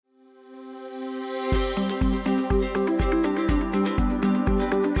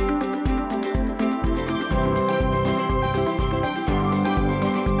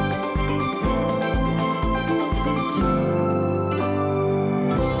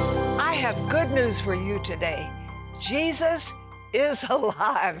have good news for you today. Jesus is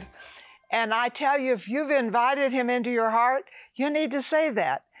alive. And I tell you, if you've invited him into your heart, you need to say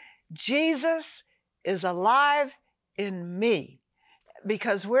that. Jesus is alive in me.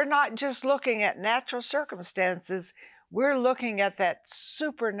 Because we're not just looking at natural circumstances, we're looking at that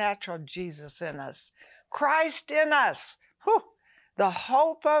supernatural Jesus in us. Christ in us, the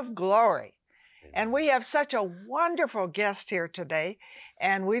hope of glory. And we have such a wonderful guest here today,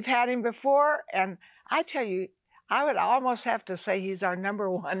 and we've had him before, and I tell you, I would almost have to say he's our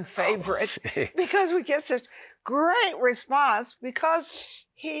 #1 favorite because we get such great response because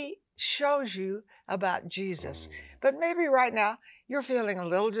he shows you about Jesus. But maybe right now you're feeling a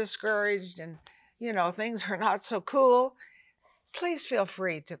little discouraged and, you know, things are not so cool. Please feel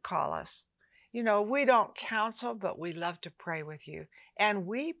free to call us. You know, we don't counsel, but we love to pray with you. And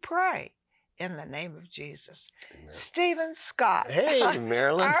we pray in the name of Jesus. Amen. Stephen Scott. Hey,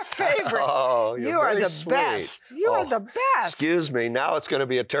 Marilyn. Our favorite. Oh, you are the sweet. Best. You are the best. Excuse me. Now it's going to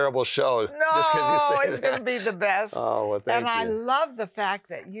be a terrible show. No, just you say it's going to be the best. Oh, well, thank you. And I you. love the fact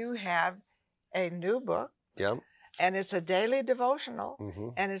that you have a new book. Yep. And it's a daily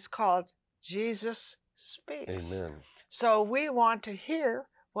devotional. And it's called Jesus Speaks. Amen. So we want to hear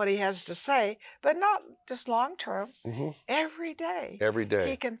what he has to say, but not just long term, every day. Every day.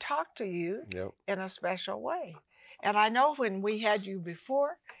 He can talk to you in a special way. And I know when we had you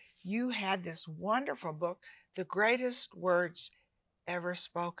before, you had this wonderful book, The Greatest Words Ever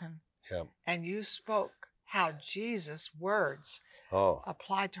Spoken. Yep. And you spoke how Jesus' words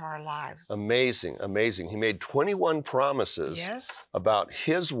apply to our lives. Amazing, amazing. He made 21 promises about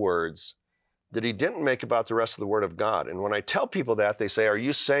his words that he didn't make about the rest of the Word of God. And when I tell people that, they say, are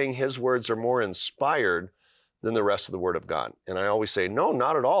you saying his words are more inspired than the rest of the Word of God? And I always say, no,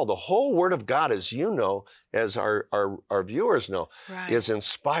 not at all. The whole Word of God, as you know, as our viewers know, is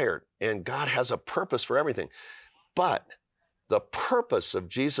inspired. And God has a purpose for everything. But the purpose of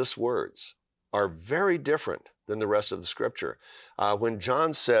Jesus' words are very different than the rest of the Scripture. When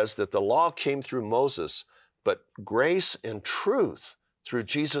John says that the law came through Moses, but grace and truth through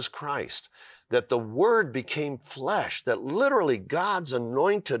Jesus Christ, that the Word became flesh, that literally God's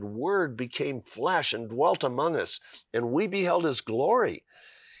anointed Word became flesh and dwelt among us, and we beheld His glory.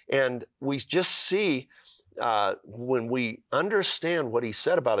 And we just see when we understand what He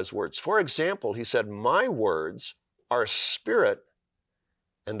said about His words. For example, He said, my words are spirit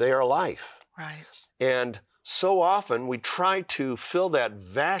and they are life. Right. And so often we try to fill that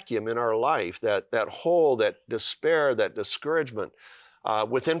vacuum in our life, that hole, that despair, that discouragement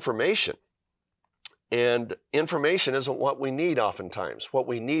with information. And information isn't what we need oftentimes. What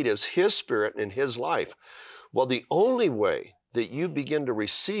we need is His Spirit and His life. Well, the only way that you begin to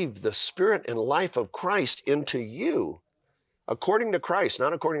receive the Spirit and life of Christ into you, according to Christ,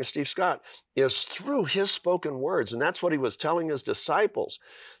 not according to Steve Scott, is through His spoken words. And that's what He was telling His disciples,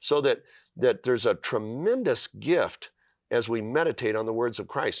 so that there's a tremendous gift as we meditate on the words of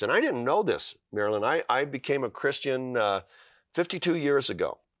Christ. And I didn't know this, Marilyn. I became a Christian 52 years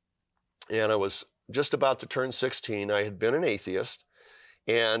ago. And I was just about to turn 16. I had been an atheist.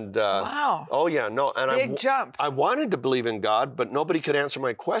 And wow. Oh yeah, no. And big jump. I wanted to believe in God, but nobody could answer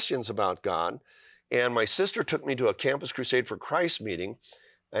my questions about God. And my sister took me to a Campus Crusade for Christ meeting.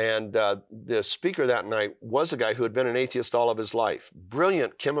 And the speaker that night was a guy who had been an atheist all of his life,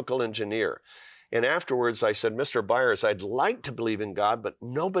 brilliant chemical engineer. And afterwards I said, Mr. Byers, I'd like to believe in God, but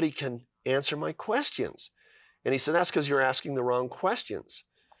nobody can answer my questions. And he said, that's because you're asking the wrong questions.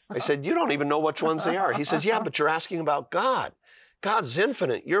 I said, you don't even know which ones they are. He says, yeah, but you're asking about God. God's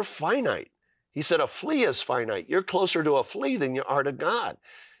infinite. You're finite. He said, a flea is finite. You're closer to a flea than you are to God.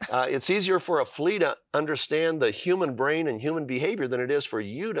 It's easier for a flea to understand the human brain and human behavior than it is for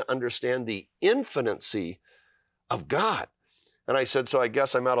you to understand the infinity of God. And I said, so I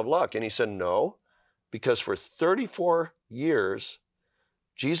guess I'm out of luck. And he said, no, because for 34 years,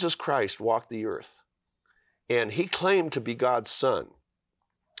 Jesus Christ walked the earth. And He claimed to be God's Son.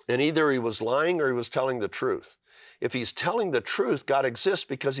 And either He was lying or He was telling the truth. If He's telling the truth, God exists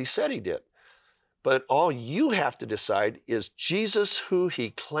because He said He did. But all you have to decide, is Jesus who He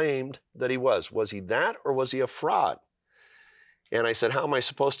claimed that He was? Was He that, or was He a fraud? And I said, how am I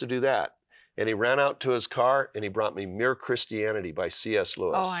supposed to do that? And he ran out to his car and he brought me Mere Christianity by C.S.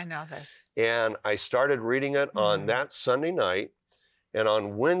 Lewis. Oh, I know this. And I started reading it on that Sunday night. And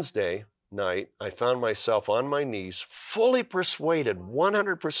on Wednesday night, I found myself on my knees, fully persuaded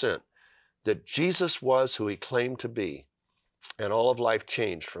 100% that Jesus was who He claimed to be. And all of life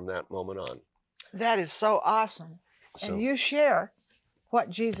changed from that moment on. That is so awesome. And you share what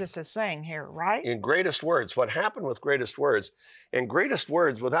Jesus is saying here, right? In greatest words, what happened with greatest words, and greatest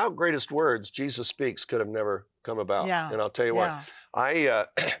words, without greatest words, Jesus Speaks could have never come about. Yeah. And I'll tell you Yeah.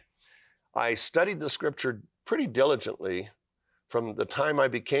 what, I studied the scripture pretty diligently from the time I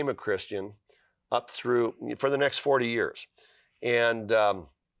became a Christian up through, for the next 40 years. And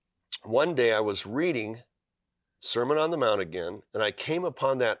one day I was reading Sermon on the Mount again, and I came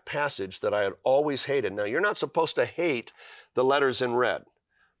upon that passage that I had always hated. Now, you're not supposed to hate the letters in red,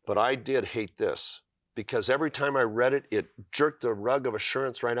 but I did hate this because every time I read it, it jerked the rug of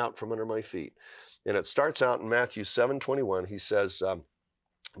assurance right out from under my feet. And it starts out in Matthew 7:21. He says,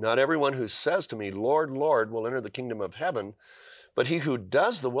 not everyone who says to me, Lord, Lord, will enter the kingdom of heaven, but he who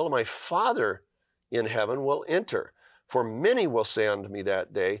does the will of my Father in heaven will enter. For many will say unto me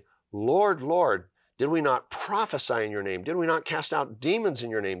that day, Lord, Lord, did we not prophesy in your name? Did we not cast out demons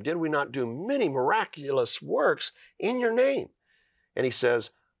in your name? Did we not do many miraculous works in your name? And he says,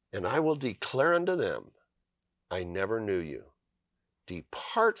 and I will declare unto them, I never knew you.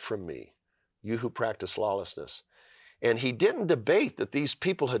 Depart from me, you who practice lawlessness. And he didn't debate that these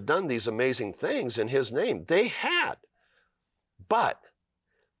people had done these amazing things in his name. They had, but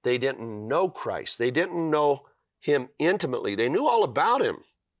they didn't know Christ. They didn't know him intimately. They knew all about him,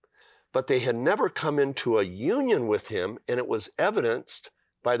 but they had never come into a union with him, and it was evidenced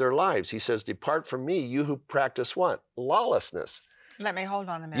by their lives. He says, depart from me, you who practice what? Lawlessness. Let me hold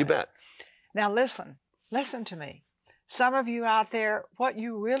on a minute. You bet. Now listen to me. Some of you out there, what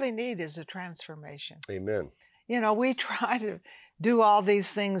you really need is a transformation. Amen. You know, we try to do all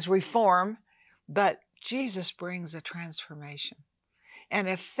these things, reform, but Jesus brings a transformation. And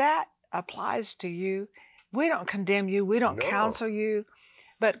if that applies to you, we don't condemn you, we don't counsel you,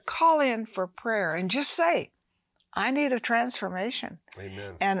 but call in for prayer and just say, I need a transformation.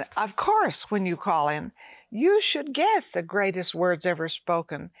 Amen. And of course, when you call in, you should get the greatest words ever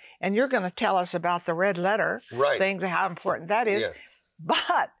spoken. And you're going to tell us about the red letter, things, how important that is. Yeah.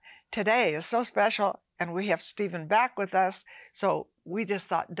 But today is so special, and we have Stephen back with us, so we just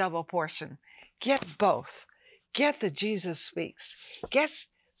thought double portion. Get both. Get the Jesus Speaks. Get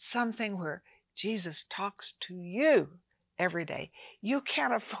something where Jesus talks to you every day. You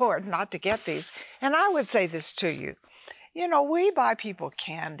can't afford not to get these. And I would say this to you. You know, we buy people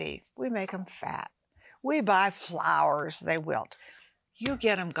candy. We make them fat. We buy flowers. They wilt. You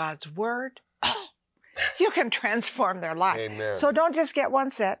get them God's word. Oh, you can transform their life. Amen. So don't just get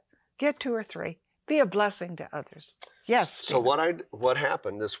one set. Get 2 or 3. Be a blessing to others. Yes, Stephen. So what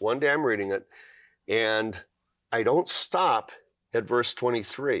happened, this one day I'm reading it, and I don't stop at verse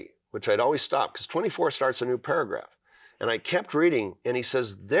 23, which I'd always stop, because 24 starts a new paragraph. And I kept reading, and he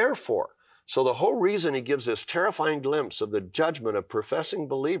says, therefore. So the whole reason he gives this terrifying glimpse of the judgment of professing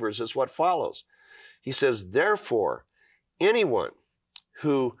believers is what follows. He says, therefore, anyone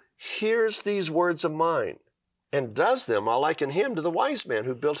who hears these words of mine and does them, I'll liken him to the wise man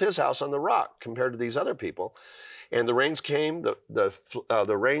who built his house on the rock compared to these other people. And the rains came,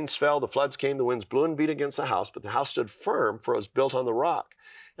 the rains fell, the floods came, the winds blew and beat against the house, but the house stood firm, for it was built on the rock.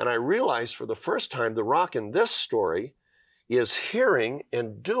 And I realized for the first time the rock in this story is hearing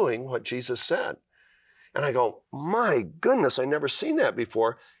and doing what Jesus said. And I go, my goodness, I never seen that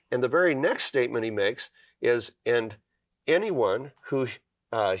before. And the very next statement he makes is, and anyone who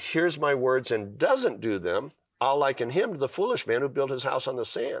hears my words and doesn't do them, I'll liken him to the foolish man who built his house on the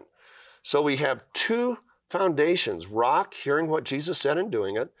sand. So we have 2 foundations: rock, hearing what Jesus said and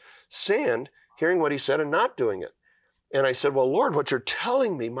doing it; sand, hearing what he said and not doing it. And I said, well, Lord, what you're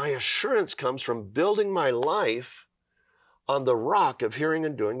telling me, my assurance comes from building my life on the rock of hearing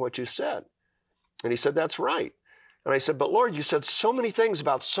and doing what you said. And he said, that's right. And I said, but Lord, you said so many things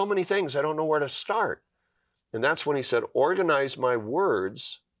about so many things, I don't know where to start. And that's when he said, organize my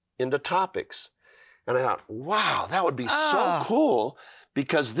words into topics. And I thought, wow, that would be so cool,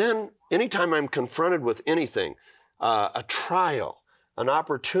 because then anytime I'm confronted with anything, a trial, an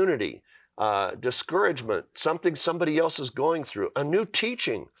opportunity, discouragement, something somebody else is going through, a new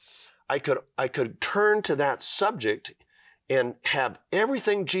teaching, I could turn to that subject and have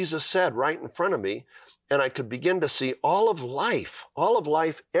everything Jesus said right in front of me, and I could begin to see all of life,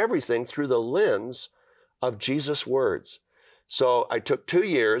 everything through the lens of Jesus' words. So I took 2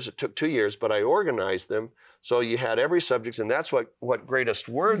 years, but I organized them. So you had every subject, and that's what Greatest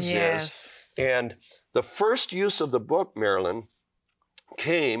Words is. And the first use of the book, Marilyn,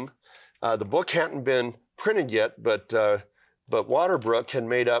 came, the book hadn't been printed yet, but Waterbrook had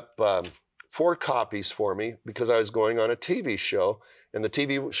made up 4 copies for me because I was going on a TV show, and the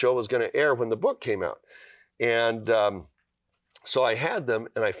TV show was going to air when the book came out. And so I had them,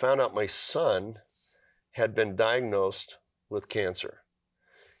 and I found out my son had been diagnosed with cancer.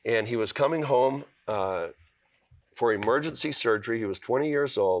 And he was coming home for emergency surgery. He was 20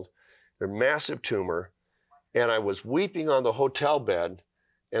 years old, a massive tumor. And I was weeping on the hotel bed.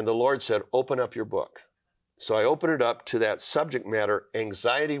 And the Lord said, open up your book. So I opened it up to that subject matter,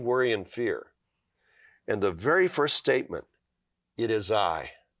 anxiety, worry, and fear. And the very first statement, it is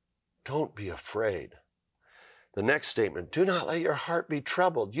I. Don't be afraid. The next statement, do not let your heart be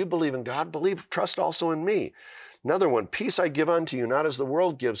troubled. You believe in God, trust also in me. Another one, peace I give unto you, not as the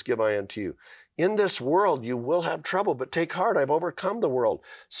world gives, give I unto you. In this world you will have trouble, but take heart, I've overcome the world.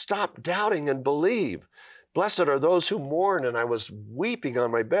 Stop doubting and believe. Blessed are those who mourn, and I was weeping on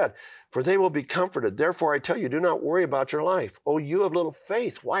my bed, for they will be comforted. Therefore I tell you, do not worry about your life. Oh, you have little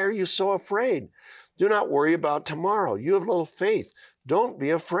faith. Why are you so afraid? Do not worry about tomorrow. You have little faith. Don't be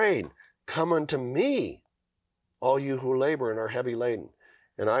afraid. Come unto me, all you who labor and are heavy laden,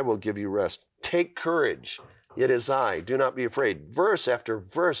 and I will give you rest. Take courage. It is I. Do not be afraid. Verse after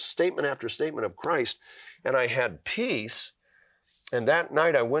verse, statement after statement of Christ. And I had peace. And that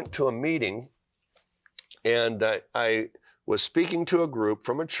night I went to a meeting, and I was speaking to a group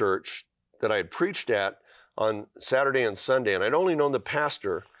from a church that I had preached at on Saturday and Sunday. And I'd only known the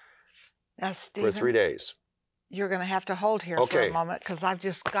pastor Now, Stephen, for 3 days. You're going to have to hold here for a moment because I've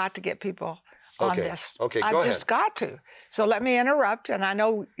just got to get people on this. Okay, go I've ahead. just got to. So let me interrupt, and I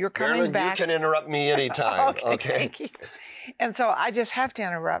know you're coming Marilyn, back. you can interrupt me anytime. Okay, thank you. And so I just have to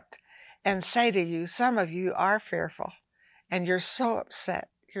interrupt and say to you, some of you are fearful, and you're so upset.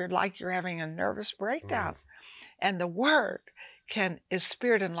 You're like you're having a nervous breakdown. And the Word is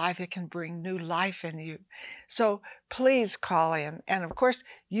spirit and life. It can bring new life in you. So please call in. And of course,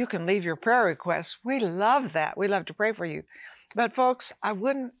 you can leave your prayer requests. We love that. We love to pray for you. But folks, I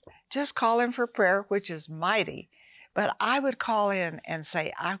wouldn't just call in for prayer, which is mighty, but I would call in and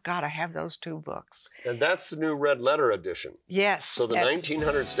say, I've got to have those 2 books. And that's the new red letter edition. Yes. So the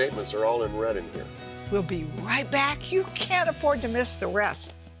 1900 statements are all in red in here. We'll be right back. You can't afford to miss the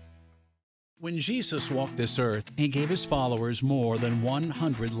rest. When Jesus walked this earth, he gave his followers more than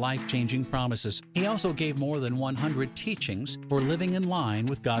 100 life-changing promises. He also gave more than 100 teachings for living in line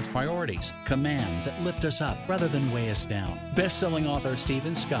with God's priorities, commands that lift us up rather than weigh us down. Best-selling author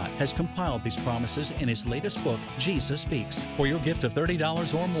Stephen Scott has compiled these promises in his latest book, Jesus Speaks. For your gift of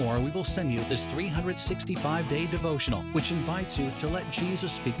 $30 or more, we will send you this 365-day devotional, which invites you to let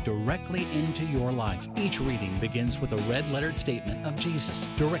Jesus speak directly into your life. Each reading begins with a red-lettered statement of Jesus,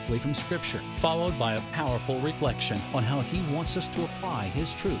 directly from Scripture, followed by a powerful reflection on how he wants us to apply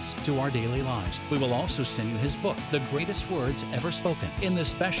his truths to our daily lives. We will also send you his book, The Greatest Words Ever Spoken. In this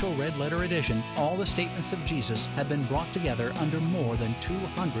special red letter edition, all the statements of Jesus have been brought together under more than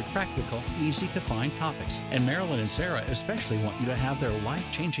 200 practical, easy-to-find topics. And Marilyn and Sarah especially want you to have their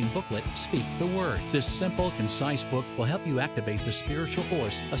life-changing booklet, Speak the Word. This simple, concise book will help you activate the spiritual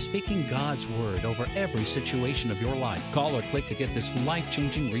force of speaking God's Word over every situation of your life. Call or click to get this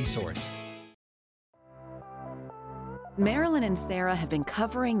life-changing resource. Marilyn and Sarah have been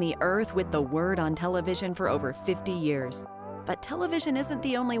covering the earth with the Word on television for over 50 years. But television isn't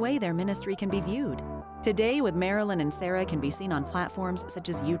the only way their ministry can be viewed. Today with Marilyn and Sarah can be seen on platforms such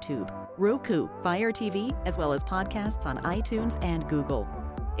as YouTube, Roku, Fire TV, as well as podcasts on iTunes and Google.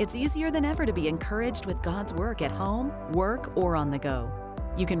 It's easier than ever to be encouraged with God's work at home, work, or on the go.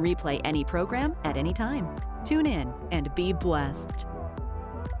 You can replay any program at any time. Tune in and be blessed.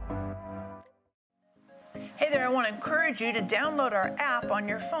 Hey there, I want to encourage you to download our app on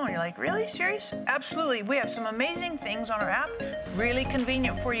your phone. You're like, really? Serious? Absolutely. We have some amazing things on our app, really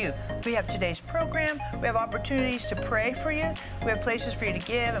convenient for you. We have today's program. We have opportunities to pray for you. We have places for you to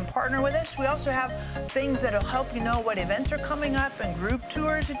give and partner with us. We also have things that will help you know what events are coming up and group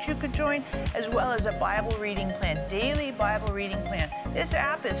tours that you could join, as well as a Bible reading plan, daily Bible reading plan. This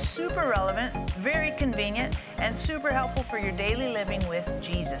app is super relevant, very convenient, and super helpful for your daily living with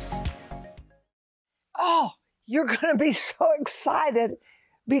Jesus. Oh, you're going to be so excited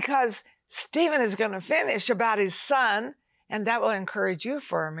because Stephen is going to finish about his son, and that will encourage you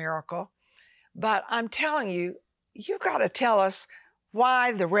for a miracle. But I'm telling you, you've got to tell us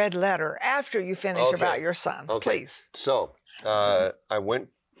why the red letter after you finish about your son, please. So I went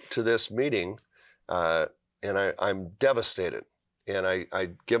to this meeting, and I'm devastated. And I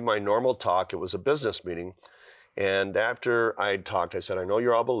give my normal talk. It was a business meeting. And after I talked, I said, I know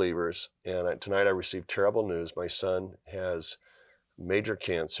you're all believers, and tonight I received terrible news. My son has major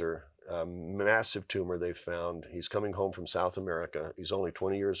cancer, a massive tumor they found. He's coming home from South America. He's only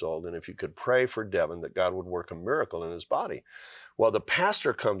 20 years old, and if you could pray for Devin that God would work a miracle in his body. Well, the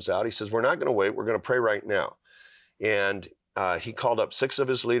pastor comes out. He says, we're not going to wait. We're going to pray right now. And he called up 6 of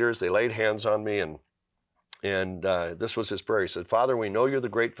his leaders. They laid hands on me, and And this was his prayer. He said, Father, we know you're the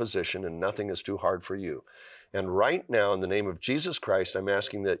great physician and nothing is too hard for you. And right now, in the name of Jesus Christ, I'm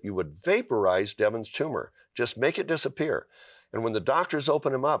asking that you would vaporize Devin's tumor. Just make it disappear. And when the doctors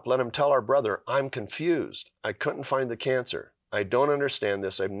open him up, let him tell our brother, I'm confused. I couldn't find the cancer. I don't understand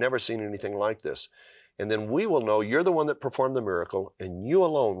this. I've never seen anything like this. And then we will know you're the one that performed the miracle and you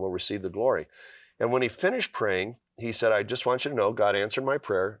alone will receive the glory. And when he finished praying, he said, I just want you to know God answered my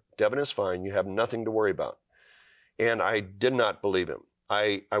prayer. Devin is fine. You have nothing to worry about. And I did not believe him.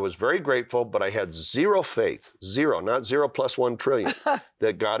 I was very grateful, but I had zero faith, zero, not 0 + 1 trillion,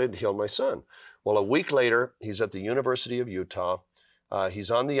 that God had healed my son. Well, a week later, he's at the University of Utah. He's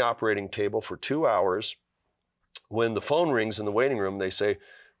on the operating table for 2 hours. When the phone rings in the waiting room, they say,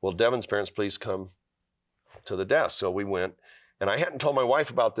 well, Devin's parents, please come to the desk. So we went, and I hadn't told my wife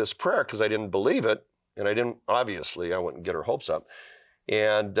about this prayer because I didn't believe it. And I didn't, obviously, I wouldn't get her hopes up.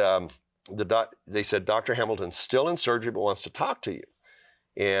 And they said, Dr. Hamilton's still in surgery, but wants to talk to you.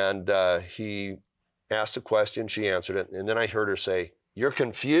 And he asked a question, she answered it. And then I heard her say, you're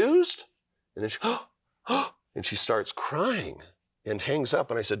confused? And then and she starts crying and hangs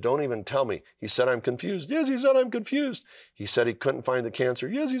up. And I said, don't even tell me. He said, I'm confused. Yes, he said, I'm confused. He said he couldn't find the cancer.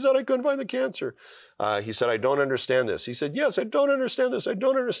 Yes, he said, I couldn't find the cancer. He said, I don't understand this. He said, yes, I don't understand this. I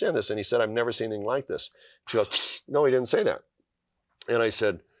don't understand this. And he said, I've never seen anything like this. She goes, no, he didn't say that. And I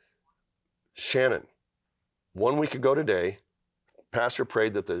said, Shannon, 1 week ago today, Pastor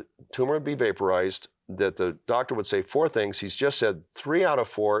prayed that the tumor would be vaporized, that the doctor would say 4 things. He's just said 3 out of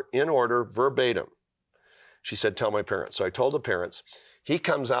 4 in order, verbatim. She said, tell my parents. So I told the parents. He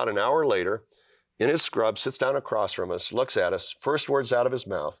comes out an hour later in his scrub, sits down across from us, looks at us, first words out of his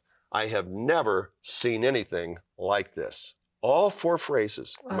mouth, I have never seen anything like this. All 4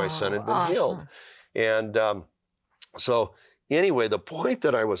 phrases. My son had been healed. And so anyway, the point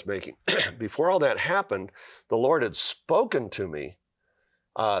that I was making, before all that happened, the Lord had spoken to me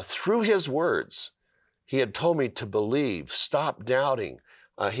through his words. He had told me to believe, stop doubting.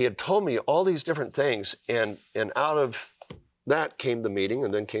 He had told me all these different things, and out of that came the meeting,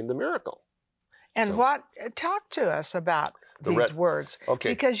 and then came the miracle. And talk to us about these words. Okay.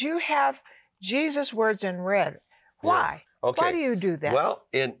 Because you have Jesus' words in red. Why? Yeah. Okay. Why do you do that? Well,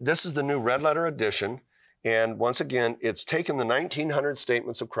 this is the new red letter edition. And once again, it's taken the 1900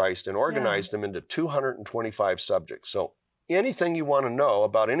 statements of Christ and organized them into 225 subjects. So anything you want to know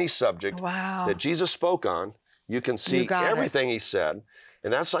about any subject that Jesus spoke on, you can see everything he said.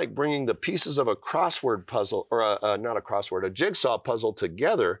 And that's like bringing the pieces of a crossword puzzle, or not a crossword, a jigsaw puzzle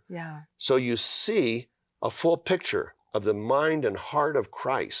together. Yeah. So you see a full picture of the mind and heart of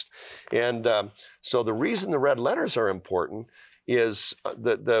Christ. And so the reason the red letters are important is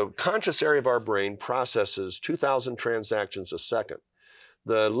the conscious area of our brain processes 2,000 transactions a second.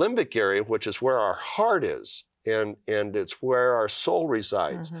 The limbic area, which is where our heart is, and it's where our soul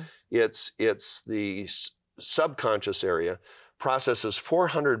resides, it's the subconscious area, processes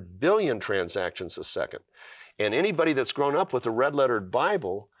 400 billion transactions a second. And anybody that's grown up with a red-lettered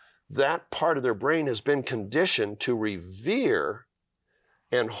Bible, that part of their brain has been conditioned to revere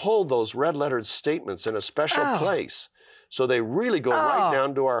and hold those red-lettered statements in a special place. So they really go right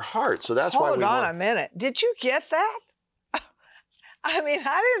down to our heart. So that's why we Hold on a minute. Did you get that? I mean,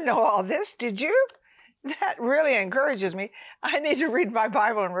 I didn't know all this. Did you? That really encourages me. I need to read my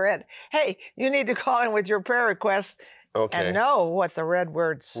Bible in red. Hey, you need to call in with your prayer requests and know what the red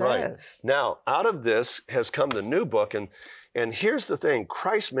word says. Right. Now, out of this has come the new book. And here's the thing.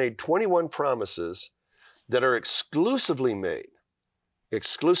 Christ made 21 promises that are exclusively made,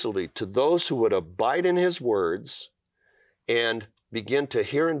 to those who would abide in his words and begin to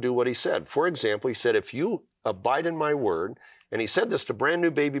hear and do what he said. For example, he said, if you abide in my word, and he said this to brand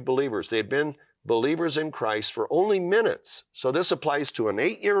new baby believers. They had been believers in Christ for only minutes. So this applies to an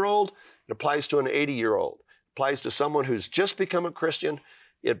 8-year-old. It applies to an 80-year-old. It applies to someone who's just become a Christian.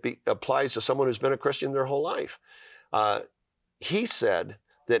 It applies to someone who's been a Christian their whole life. He said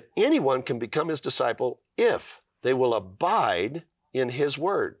that anyone can become his disciple if they will abide in his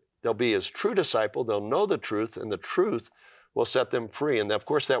word. They'll be his true disciple. They'll know the truth, and the truth will set them free. And of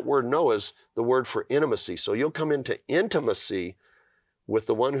course, that word know is the word for intimacy. So you'll come into intimacy with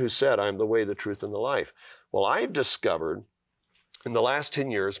the one who said, I am the way, the truth, and the life. Well, I've discovered in the last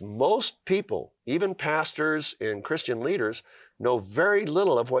 10 years, most people, even pastors and Christian leaders, know very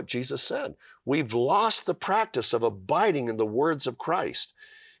little of what Jesus said. We've lost the practice of abiding in the words of Christ.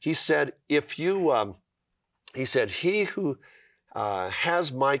 He said, he who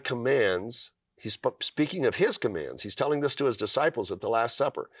has my commands, he's speaking of his commands. He's telling this to his disciples at the Last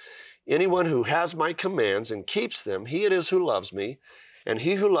Supper. Anyone who has my commands and keeps them, he it is who loves me. And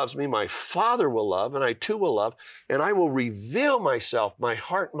he who loves me, my Father will love, and I too will love, and I will reveal myself, my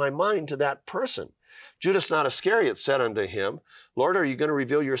heart, my mind to that person. Judas not Iscariot said unto him, Lord, are you going to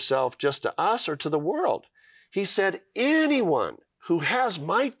reveal yourself just to us or to the world? He said, anyone who has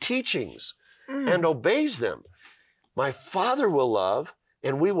my teachings and obeys them, my Father will love,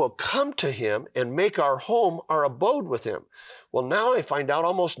 and we will come to him and make our home, our abode with him. Well, now I find out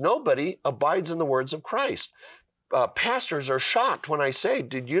almost nobody abides in the words of Christ. Pastors are shocked when I say,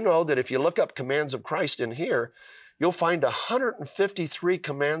 did you know that if you look up commands of Christ in here, you'll find 153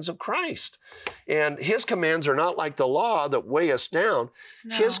 commands of Christ. And his commands are not like the law that weigh us down.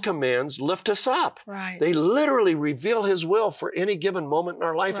 No. His commands lift us up. Right. They literally reveal his will for any given moment in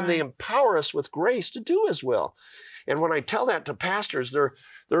our life, and they empower us with grace to do his will. And when I tell that to pastors,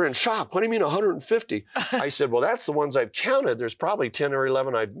 they're in shock. What do you mean 150? I said, well, that's the ones I've counted. There's probably 10 or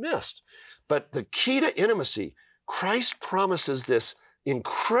 11 I've missed. But the key to intimacy, Christ promises this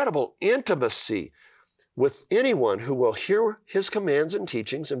incredible intimacy with anyone who will hear his commands and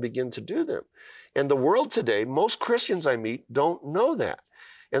teachings and begin to do them. And the world today, most Christians I meet don't know that.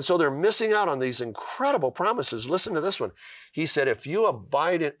 And so they're missing out on these incredible promises. Listen to this one. He said, if you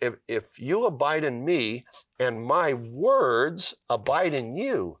abide in me and my words abide in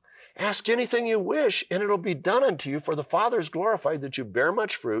you, ask anything you wish and it'll be done unto you, for the Father is glorified that you bear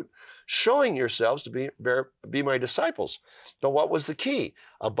much fruit, showing yourselves to be my disciples. So what was the key?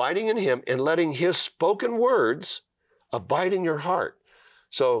 Abiding in him and letting his spoken words abide in your heart.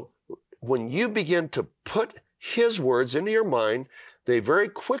 So when you begin to put his words into your mind, they very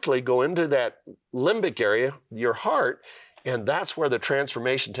quickly go into that limbic area, your heart, and that's where the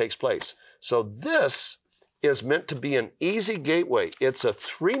transformation takes place. So this is meant to be an easy gateway. It's a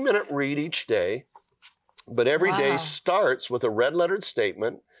 3-minute read each day, but every day starts with a red-lettered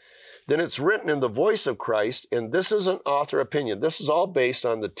statement. Then it's written in the voice of Christ, and this is an author opinion. This is all based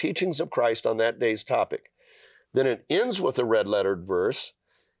on the teachings of Christ on that day's topic. Then it ends with a red-lettered verse,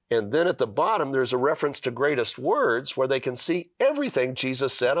 and then at the bottom, there's a reference to greatest words where they can see everything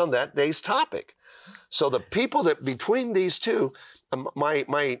Jesus said on that day's topic. So the people that between these two, my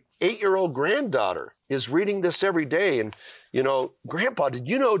 8-year-old granddaughter is reading this every day. And, you know, Grandpa, did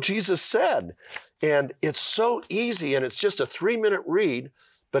you know Jesus said? And it's so easy, and it's just a 3-minute read,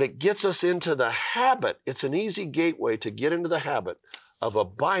 but it gets us into the habit. It's an easy gateway to get into the habit of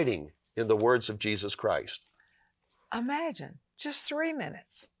abiding in the words of Jesus Christ. Imagine, just 3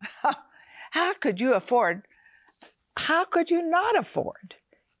 minutes. How could you not afford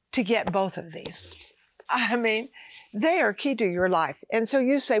to get both of these? I mean, they are key to your life. And so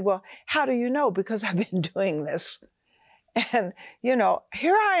you say, well, how do you know? Because I've been doing this. And, you know,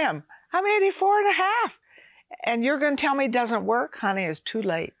 here I am. I'm 84 and a half. And you're going to tell me it doesn't work? Honey, it's too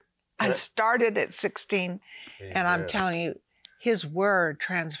late. I started at 16, and I'm telling you, his word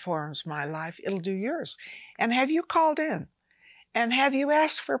transforms my life. It'll do yours. And have you called in? And have you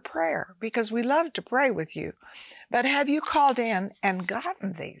asked for prayer? Because we love to pray with you. But have you called in and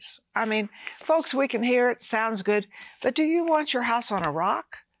gotten these? I mean, folks, we can hear it, sounds good, but do you want your house on a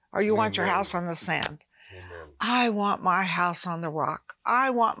rock or you want your house on the sand? Amen. I want my house on the rock. I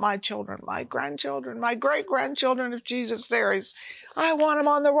want my children, my grandchildren, my great-grandchildren, if Jesus tarries, I want them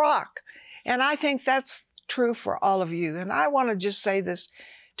on the rock. And I think that's true for all of you. And I want to just say this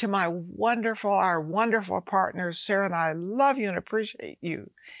to our wonderful partners. Sarah and I love you and appreciate you.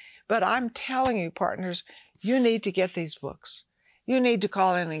 But I'm telling you, partners, you need to get these books. You need to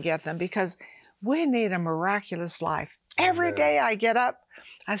call in and get them because we need a miraculous life. Every day I get up,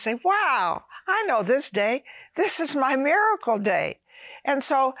 I say, wow, I know this day. This is my miracle day. And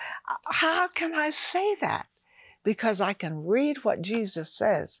so how can I say that? Because I can read what Jesus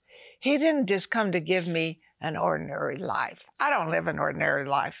says. He didn't just come to give me an ordinary life. I don't live an ordinary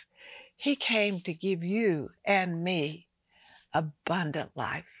life. He came to give you and me abundant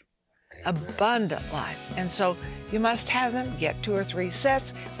life. Abundant life. And so you must have them, get 2 or 3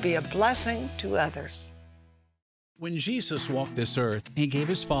 sets, be a blessing to others. When Jesus walked this earth, he gave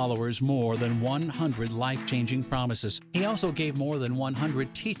his followers more than 100 life-changing promises. He also gave more than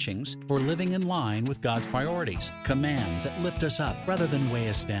 100 teachings for living in line with God's priorities, commands that lift us up rather than weigh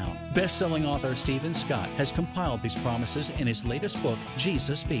us down. Best-selling author Stephen Scott has compiled these promises in his latest book,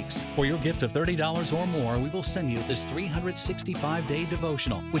 Jesus Speaks. For your gift of $30 or more, we will send you this 365-day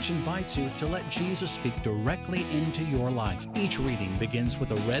devotional, which invites you to let Jesus speak directly into your life. Each reading begins with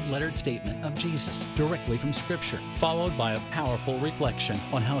a red-lettered statement of Jesus, directly from Scripture. followed by a powerful reflection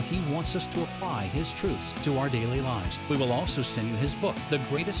on how He wants us to apply His truths to our daily lives. We will also send you His book, The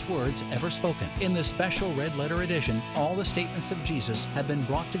Greatest Words Ever Spoken. In this special red letter edition, all the statements of Jesus have been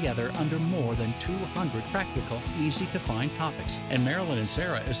brought together under more than 200 practical, easy-to-find topics. And Marilyn and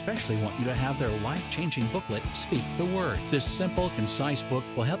Sarah especially want you to have their life-changing booklet, Speak the Word. This simple, concise book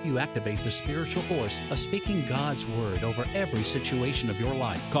will help you activate the spiritual force of speaking God's Word over every situation of your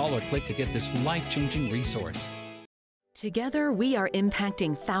life. Call or click to get this life-changing resource. Together, we are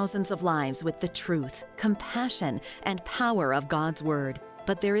impacting thousands of lives with the truth, compassion, and power of God's Word.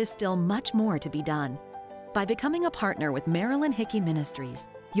 But there is still much more to be done. By becoming a partner with Marilyn Hickey Ministries,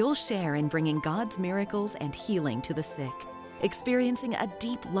 you'll share in bringing God's miracles and healing to the sick, experiencing a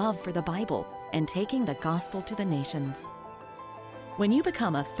deep love for the Bible, and taking the gospel to the nations. When you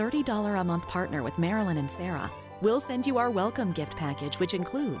become a $30 a month partner with Marilyn and Sarah, we'll send you our welcome gift package, which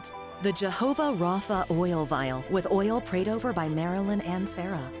includes the Jehovah Rapha oil vial with oil prayed over by Marilyn and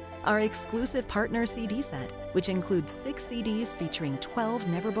Sarah, our exclusive partner CD set, which includes 6 CDs featuring 12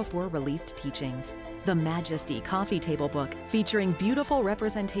 never-before-released teachings, the Majesty Coffee Table Book featuring beautiful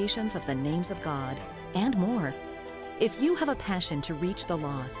representations of the names of God, and more. If you have a passion to reach the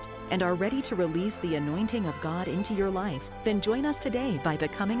lost and are ready to release the anointing of God into your life, then join us today by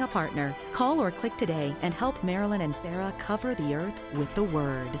becoming a partner. Call or click today and help Marilyn and Sarah cover the earth with the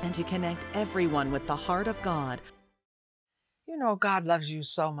Word and to connect everyone with the heart of God. You know, God loves you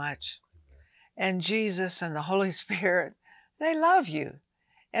so much. And Jesus and the Holy Spirit, they love you.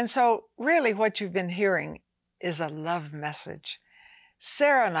 And so really what you've been hearing is a love message.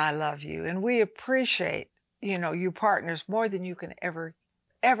 Sarah and I love you, and we appreciate, you partners more than you can ever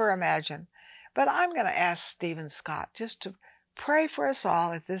imagine. But I'm going to ask Stephen Scott just to pray for us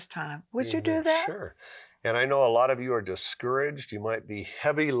all at this time. Would you do that? Sure. And I know a lot of you are discouraged. You might be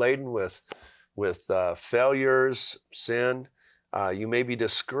heavy laden with failures, sin. You may be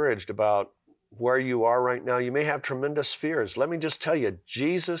discouraged about where you are right now. You may have tremendous fears. Let me just tell you,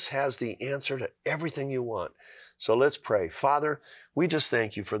 Jesus has the answer to everything you want. So let's pray. Father, we just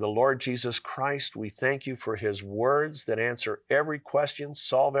thank you for the Lord Jesus Christ. We thank you for His words that answer every question,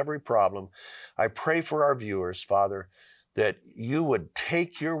 solve every problem. I pray for our viewers, Father, that you would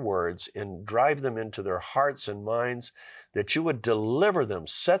take your words and drive them into their hearts and minds, that you would deliver them,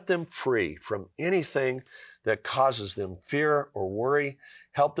 set them free from anything that causes them fear or worry.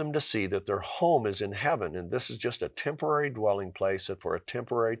 Help them to see that their home is in heaven, and this is just a temporary dwelling place for a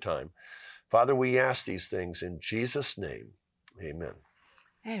temporary time. Father, we ask these things in Jesus' name. Amen.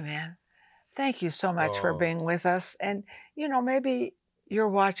 Amen. Thank you so much for being with us. And, maybe you're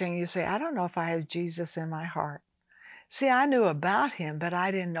watching, you say, I don't know if I have Jesus in my heart. See, I knew about Him, but I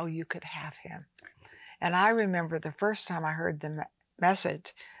didn't know you could have Him. And I remember the first time I heard the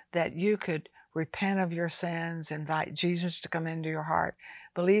message that you could repent of your sins, invite Jesus to come into your heart,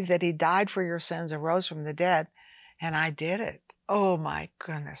 believe that He died for your sins and rose from the dead. And I did it. Oh my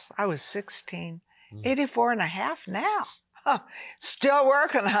goodness. I was 16, 84 and a half now. Oh, still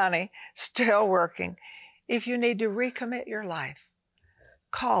working, honey. Still working. If you need to recommit your life,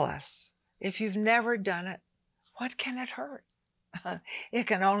 call us. If you've never done it, what can it hurt? It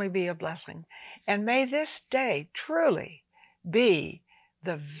can only be a blessing. And may this day truly be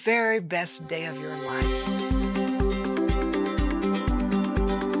the very best day of your life.